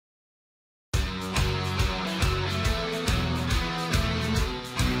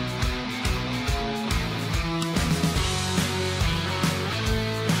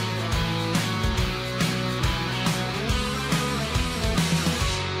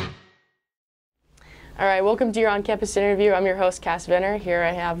All right, welcome to your on-campus interview. I'm your host, Venner. Here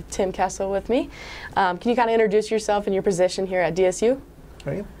I have Tim Kessel with me. Can you kind of introduce yourself and your position here at DSU?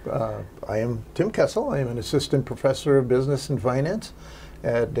 I am Tim Kessel. I am an assistant professor of business and finance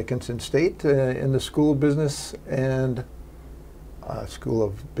at Dickinson State in the School of Business and School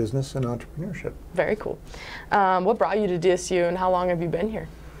of Business and Entrepreneurship. Very cool. What brought you to DSU and how long have you been here?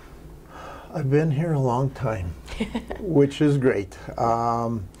 I've been here a long time, which is great.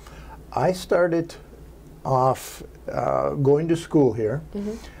 I started off going to school here.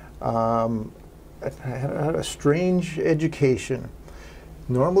 I had a strange education.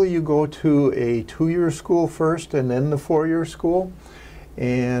 Normally you go to a 2-year school first and then the 4-year school.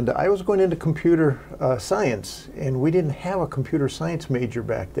 And I was going into computer science, and we didn't have a computer science major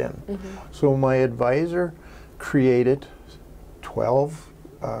back then. So my advisor created 12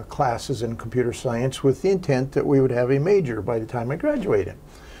 classes in computer science with the intent that we would have a major by the time I graduated.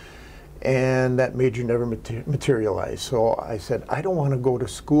 And that major never materialized. So I said, I don't want to go to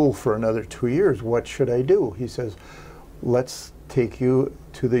school for another 2 years. What should I do? He says, let's take you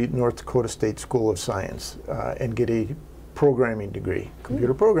to the North Dakota State School of Science and get a programming degree,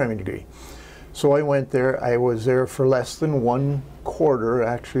 computer programming degree. So I went there. I was there for less than 1 quarter.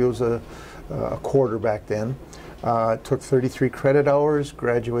 Actually, it was a quarter back then. Took 33 credit hours,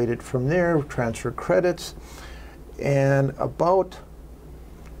 graduated from there, transferred credits, and about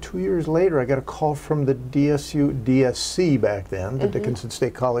 2 years later, I got a call from the DSC back then, the Dickinson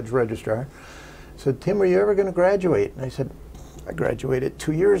State College Registrar. Said, Tim, are you ever going to graduate? And I said, I graduated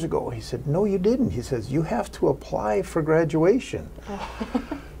 2 years ago. He said, no, you didn't. He says, you have to apply for graduation.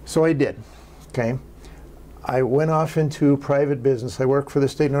 So I did, okay? I went off into private business. I worked for the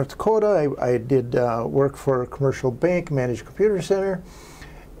state of North Dakota. I did work for a commercial bank, managed computer center,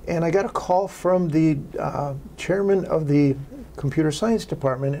 and I got a call from the chairman of the computer science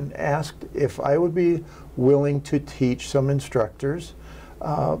department and asked if I would be willing to teach some instructors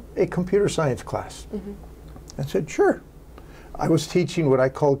a computer science class. I said, sure. I was teaching what I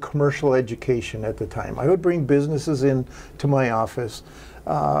called commercial education at the time. I would bring businesses in to my office.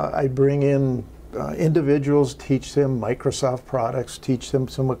 I'd bring in individuals, teach them Microsoft products, teach them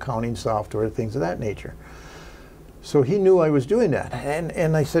some accounting software, things of that nature. So he knew I was doing that,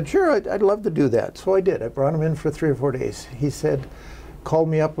 and I said, sure, I'd love to do that. So I did. I brought him in for 3 or 4 days. He said, called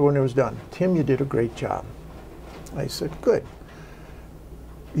me up when it was done. Tim, you did a great job. I said, good.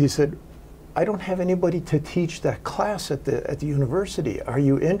 He said, I don't have anybody to teach that class at the university. Are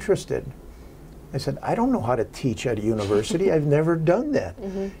you interested? I said, I don't know how to teach at a university. I've never done that.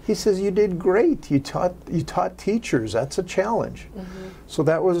 He says, you did great. You taught teachers. That's a challenge. So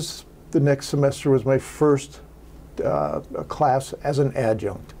that was, the next semester was my first class as an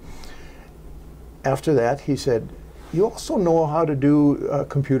adjunct. After that, he said, you also know how to do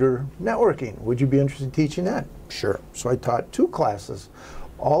computer networking. Would you be interested in teaching that? Sure. So I taught 2 classes,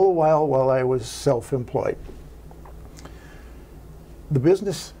 all the while I was self-employed. The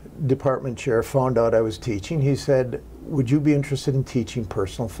business department chair found out I was teaching. He said, would you be interested in teaching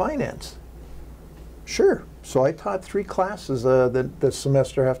personal finance? Sure. So I taught 3 classes the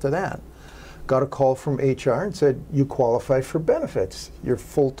semester after that. Got a call from HR and said, you qualify for benefits. You're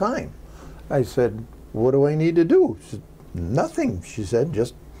full-time. I said, what do I need to do? She said, nothing. She said,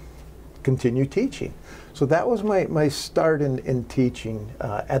 just continue teaching. So that was my start in teaching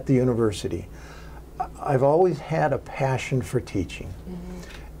at the university. I've always had a passion for teaching.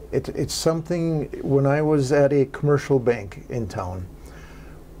 It's something, when I was at a commercial bank in town,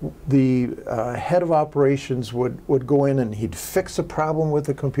 the head of operations would go in and he'd fix a problem with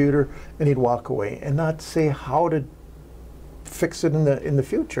the computer and he'd walk away and not say how to fix it in the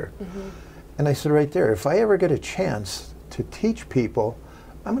future. And I said right there, if I ever get a chance to teach people,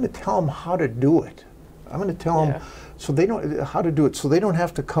 I'm going to tell them how to do it. I'm going to tell them so they don't how to do it so they don't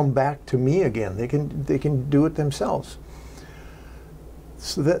have to come back to me again. They can do it themselves.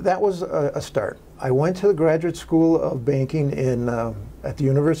 So that was a start. I went to the Graduate School of Banking at the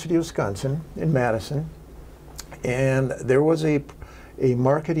University of Wisconsin in Madison, and there was a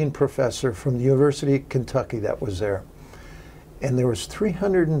marketing professor from the University of Kentucky that was there. And there was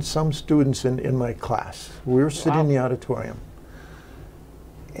 300 and some students in my class. We were sitting in the auditorium.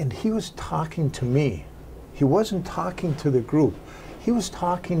 And he was talking to me. He wasn't talking to the group. He was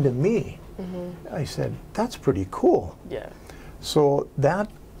talking to me. I said, that's pretty cool. So that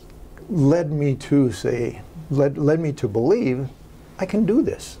led me to led me to believe I can do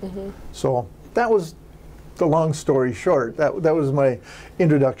this. So that was the long story short. That was my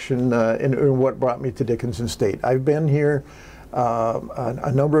introduction in what brought me to Dickinson State. I've been here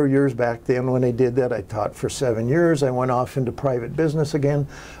a number of years. Back then when I did that, I taught for 7 years. I went off into private business again,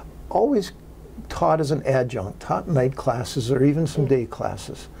 always taught as an adjunct, taught night classes or even some day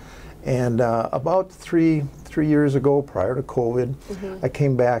classes. And about three years ago, prior to COVID, I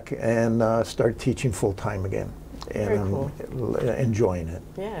came back and started teaching full-time again. And Very I'm cool. enjoying it.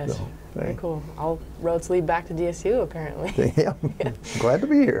 Yes, So, very cool. All roads lead back to DSU, apparently. Yeah, glad to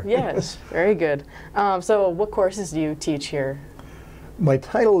be here. Yes, very good. So what courses do you teach here? My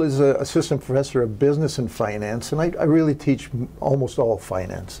title is Assistant Professor of Business and Finance, and I really teach almost all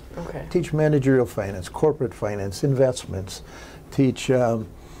finance. Okay. Teach managerial finance, corporate finance, investments. Teach I'm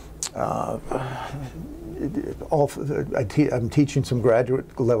teaching some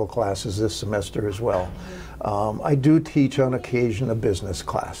graduate level classes this semester as well. I do teach on occasion a business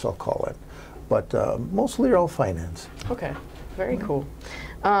class, I'll call it, but mostly all finance. Okay, very cool.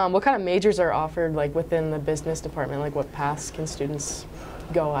 What kind of majors are offered like within the business department? Like what paths can students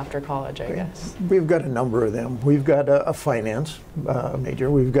go after college, I guess? We've got a number of them. We've got a finance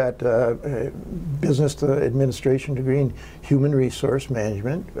major. We've got a business administration degree in human resource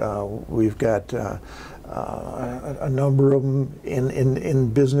management. We've got a number of them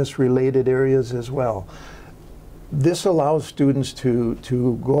in business-related areas as well. This allows students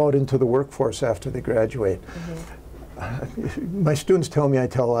to go out into the workforce after they graduate. My students tell me I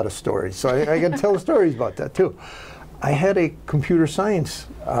tell a lot of stories, so I got to tell stories about that too. I had a computer science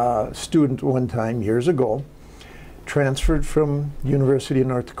student one time years ago, transferred from University of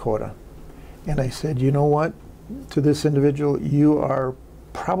North Dakota, and I said, you know what, to this individual, you are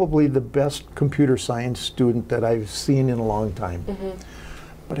probably the best computer science student that I've seen in a long time.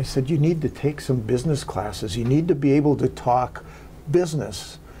 But I said, you need to take some business classes. You need to be able to talk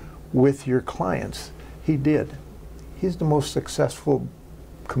business with your clients. He did. He's the most successful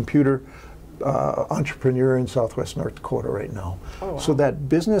computer entrepreneur in Southwest North Dakota right now. Oh, wow. So that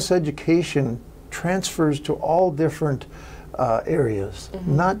business education transfers to all different areas,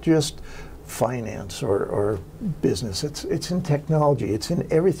 not just finance or business. It's in technology. It's in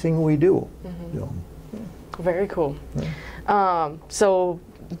everything we do. You know. Very cool. So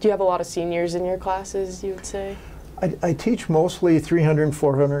do you have a lot of seniors in your classes, you would say? I teach mostly 300 and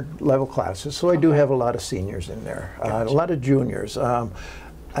 400 level classes, so I do have a lot of seniors in there, a lot of juniors.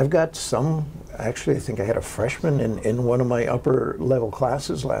 I've got some, actually I think I had a freshman in one of my upper level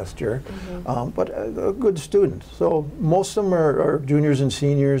classes last year, but a good student. So most of them are juniors and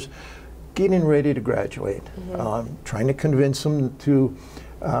seniors getting ready to graduate, trying to convince them to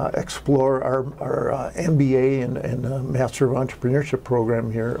explore our MBA and Master of Entrepreneurship program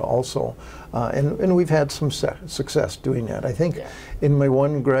here also. And we've had some success doing that. I think in my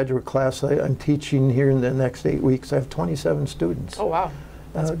one graduate class I'm teaching here in the next 8 weeks, I have 27 students. Oh, wow.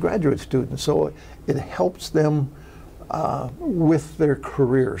 Graduate students. So it helps them with their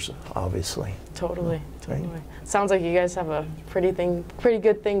careers, obviously. Totally, totally. Right? Sounds like you guys have a pretty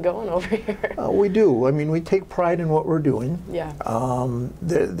good thing going over here. We do. I mean, we take pride in what we're doing. Yeah.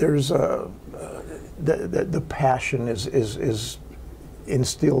 There's the passion is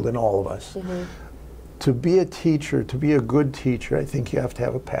instilled in all of us. To be a teacher, to be a good teacher, I think you have to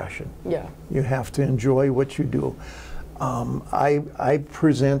have a passion. Yeah. You have to enjoy what you do. I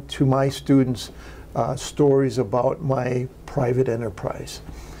present to my students stories about my private enterprise.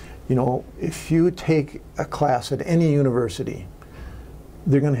 You know, if you take a class at any university,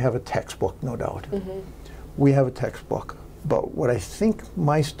 they're going to have a textbook, no doubt. We have a textbook. But what I think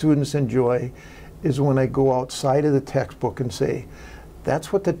my students enjoy is when I go outside of the textbook and say,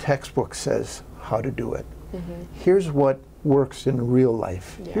 that's what the textbook says how to do it. Here's what works in real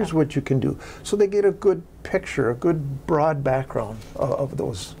life. Here's what you can do. So they get a good picture, a good broad background of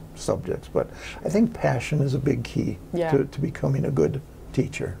those subjects. But I think passion is a big key to becoming a good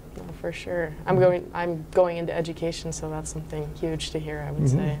teacher. Oh, for sure. I'm going into education, so that's something huge to hear, I would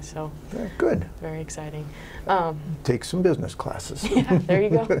say. So good. Very exciting. Take some business classes. Yeah, there you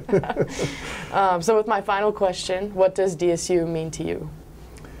go. So with my final question, what does DSU mean to you?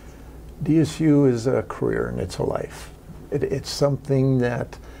 DSU is a career and it's a life. It's something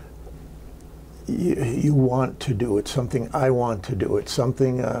that you want to do. It's something I want to do. It's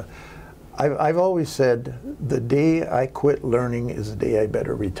something I've always said, the day I quit learning is the day I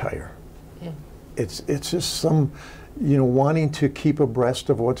better retire. It's just some, you know, wanting to keep abreast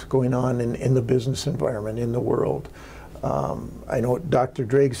of what's going on in the business environment, in the world. I know Dr.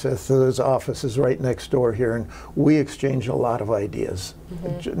 Dragseth's office is right next door here, and we exchange a lot of ideas,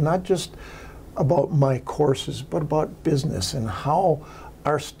 not just about my courses, but about business and how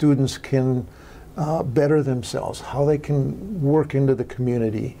our students can better themselves, how they can work into the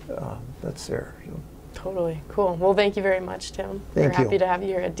community that's there. Totally. Cool. Well, thank you very much, Tim. We're happy to have you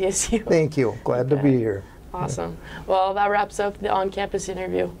here at DSU. Thank you. Glad to be here. Awesome. Well, that wraps up the on-campus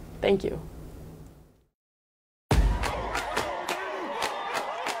interview. Thank you.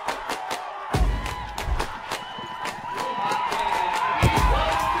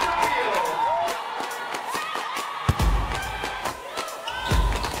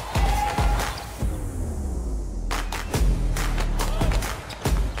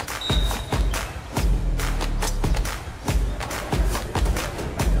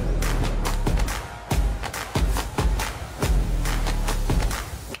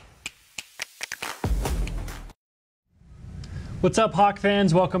 What's up, Hawk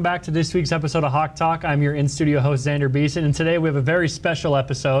fans? Welcome back to this week's episode of Hawk Talk. I'm your in-studio host, Xander Beeson, and today we have a very special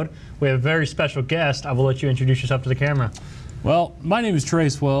episode. We have a very special guest. I will let you introduce yourself to the camera. Well, my name is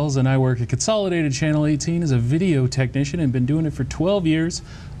Trace Wells, and I work at Consolidated Channel 18 as a video technician and been doing it for 12 years,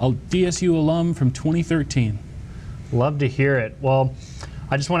 a DSU alum from 2013. Love to hear it. Well,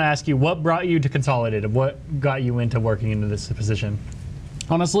 I just want to ask you, what brought you to Consolidated? What got you into working into this position?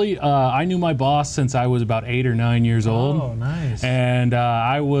 Honestly, I knew my boss since I was about 8 or 9 years old. Oh, nice. And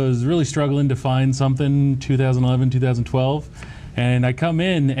I was really struggling to find something 2011, 2012. And I come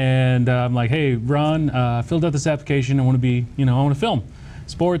in and I'm like, hey, Ron, I filled out this application. I want to be, I want to film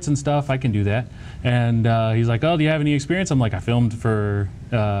sports and stuff. I can do that. And he's like, oh, do you have any experience? I'm like, I filmed for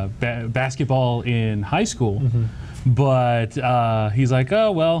basketball in high school. Mm-hmm. But he's like,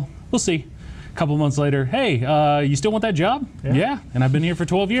 oh, well, we'll see. A couple months later, hey, you still want that job? Yeah. And I've been here for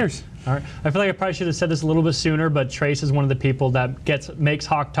 12 years. All right. I feel like I probably should have said this a little bit sooner, but Trace is one of the people that makes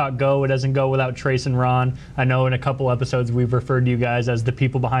Hawk Talk go. It doesn't go without Trace and Ron. I know in a couple episodes we've referred to you guys as the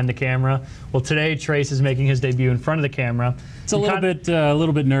people behind the camera. Well, today Trace is making his debut in front of the camera. It's a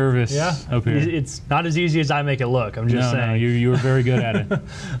little bit nervous. Yeah. Up here. It's not as easy as I make it look. I'm just saying. No, you were very good at it.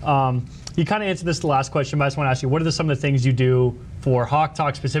 You kind of answered this the last question, but I just want to ask you, what are some of the things you do for Hawk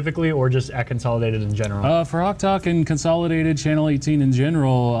Talk specifically, or just at Consolidated in general? For Hawk Talk and Consolidated Channel 18 in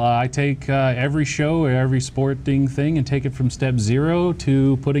general, I take every show or every sporting thing and take it from step 0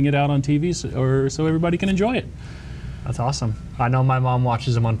 to putting it out on TV so everybody can enjoy it. That's awesome. I know my mom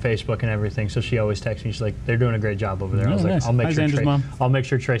watches them on Facebook and everything, so she always texts me. She's like, "They're doing a great job over there." I was nice. like, I'll make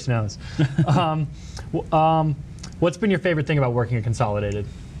sure Trace knows. What's been your favorite thing about working at Consolidated?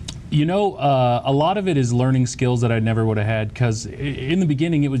 A lot of it is learning skills that I never would have had, because in the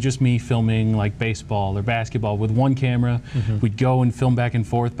beginning it was just me filming like baseball or basketball with one camera. Mm-hmm. We'd go and film back and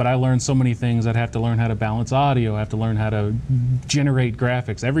forth, but I learned so many things. I'd have to learn how to balance audio, I have to learn how to generate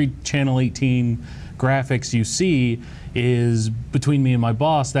graphics. Every Channel 18 graphics you see is between me and my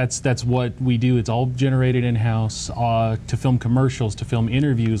boss. That's what we do. It's all generated in-house to film commercials, to film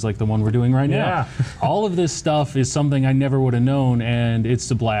interviews like the one we're doing right now. All of this stuff is something I never would have known, and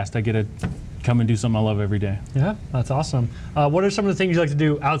it's a blast. I get to come and do something I love every day. Yeah, that's awesome. What are some of the things you like to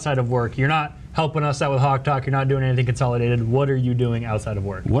do outside of work? You're not helping us out with Hawk Talk. You're not doing anything Consolidated. What are you doing outside of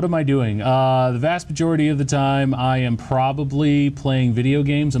work? What am I doing? The vast majority of the time, I am probably playing video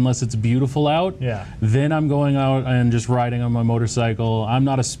games, unless it's beautiful out. Yeah. Then I'm going out and just riding on my motorcycle. I'm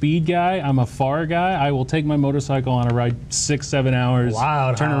not a speed guy. I'm a far guy. I will take my motorcycle on a ride 6-7 hours,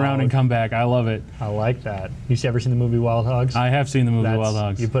 turn around and come back. I love it. I like that. You ever seen the movie Wild Hogs? I have seen the movie Wild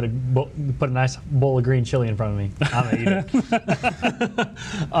Hogs. You put a nice bowl of green chili in front of me. I'm gonna eat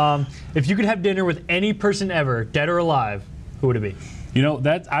it. If you could have dinner with any person ever, dead or alive, who would it be?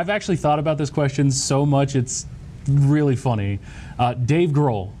 I've actually thought about this question so much, it's really funny. Dave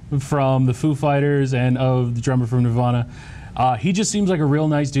Grohl from the Foo Fighters and the drummer from Nirvana. He just seems like a real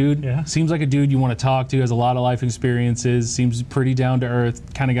nice dude. Yeah. Seems like a dude you want to talk to, has a lot of life experiences, seems pretty down to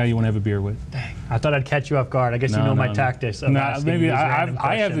earth, kind of guy you want to have a beer with. Dang. I thought I'd catch you off guard. I guess you know my tactics. Maybe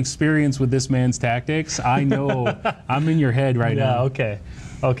I have experience with this man's tactics. I know. I'm in your head right now. Yeah,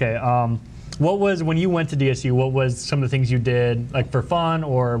 okay. When you went to DSU, what was some of the things you did, like for fun,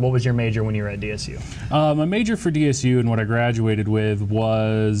 or what was your major when you were at DSU? My major for DSU and what I graduated with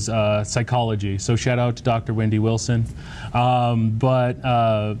was psychology. So shout out to Dr. Wendy Wilson. What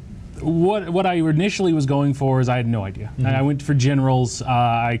I initially was going for is I had no idea. Mm-hmm. I went for generals.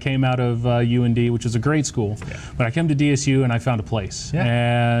 I came out of UND, which was a great school. Yeah. But I came to DSU and I found a place. Yeah.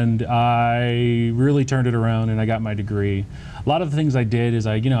 And I really turned it around and I got my degree. A lot of the things I did is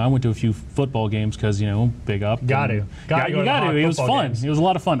I went to a few football games because, big up. You got to. It was fun. Games. It was a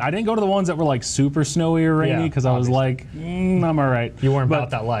lot of fun. I didn't go to the ones that were like super snowy or rainy because I was like, I'm all right. You weren't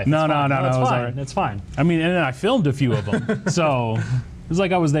about that life. No. It's fine. It's fine. I mean, and then I filmed a few of them. So it was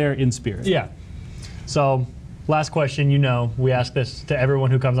like I was there in spirit. Yeah. So last question, we ask this to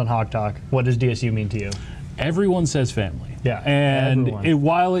everyone who comes on Hawk Talk. What does DSU mean to you? Everyone says family. Yeah. And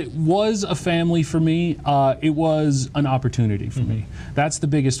while it was a family for me, it was an opportunity for me. That's the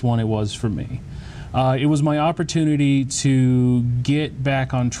biggest one it was for me. It was my opportunity to get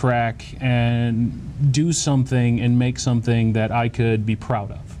back on track and do something and make something that I could be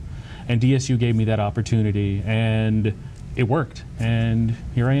proud of. And DSU gave me that opportunity, and it worked. And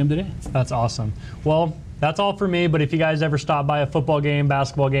here I am today. That's awesome. Well, that's all for me, but if you guys ever stop by a football game,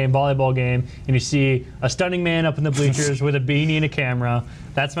 basketball game, volleyball game, and you see a stunning man up in the bleachers with a beanie and a camera,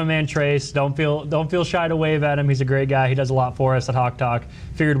 that's my man Trace. Don't feel shy to wave at him. He's a great guy. He does a lot for us at Hawk Talk.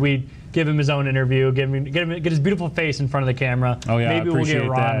 Figured we'd give him his own interview, get his beautiful face in front of the camera. Oh yeah, maybe we'll get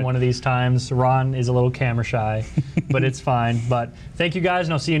Ron that. one of these times. Ron is a little camera shy, but it's fine. But thank you guys,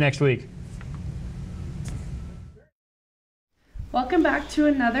 and I'll see you next week. Welcome back to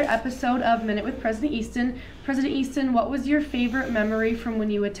another episode of Minute with President Easton. President Easton, what was your favorite memory from when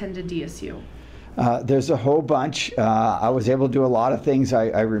you attended DSU? There's a whole bunch. I was able to do a lot of things.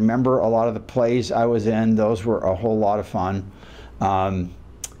 I remember a lot of the plays I was in. Those were a whole lot of fun.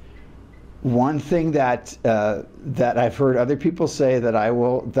 One thing that that I've heard other people say that I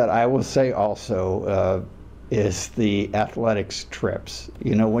will say also is the athletics trips.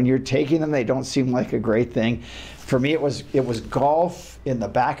 You know, when you're taking them, they don't seem like a great thing. For me, it was golf in the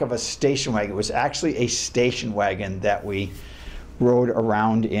back of a station wagon. It was actually a station wagon that we rode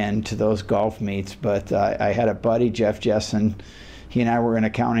around into those golf meets. But I had a buddy, Jeff Jessen. He and I were in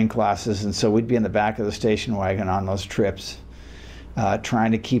accounting classes, and so we'd be in the back of the station wagon on those trips,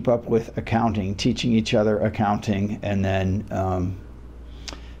 trying to keep up with accounting, teaching each other accounting, and then,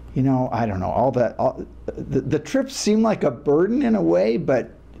 you know, I don't know, the trips seem like a burden in a way,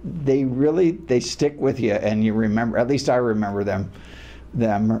 but they stick with you, and you remember, at least I remember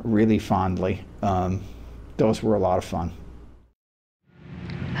them really fondly. Those were a lot of fun.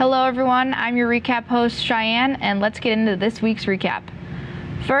 Hello everyone, I'm your recap host Cheyenne, and let's get into this week's recap.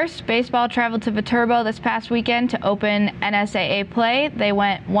 First, baseball traveled to Viterbo this past weekend to open NSAA play. They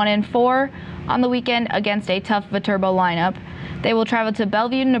went 1-4 on the weekend against a tough Viterbo lineup. They will travel to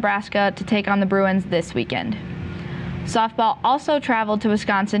Bellevue, Nebraska to take on the Bruins this weekend. Softball also traveled to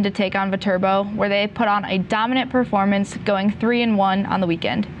Wisconsin to take on Viterbo, where they put on a dominant performance, going 3-1 on the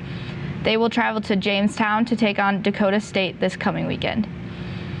weekend. They will travel to Jamestown to take on Dacotah State this coming weekend.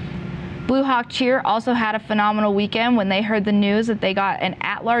 Blue Hawk Cheer also had a phenomenal weekend when they heard the news that they got an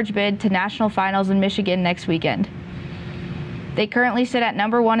at-large bid to national finals in Michigan next weekend. They currently sit at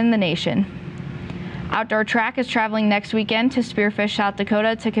 #1 in the nation. Outdoor track is traveling next weekend to Spearfish, South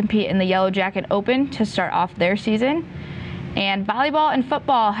Dakota to compete in the Yellow Jacket Open to start off their season. And volleyball and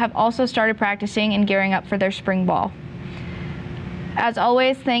football have also started practicing and gearing up for their spring ball. As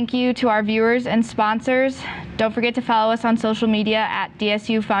always, thank you to our viewers and sponsors. Don't forget to follow us on social media at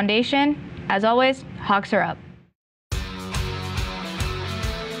DSU Foundation. As always, Hawks are up.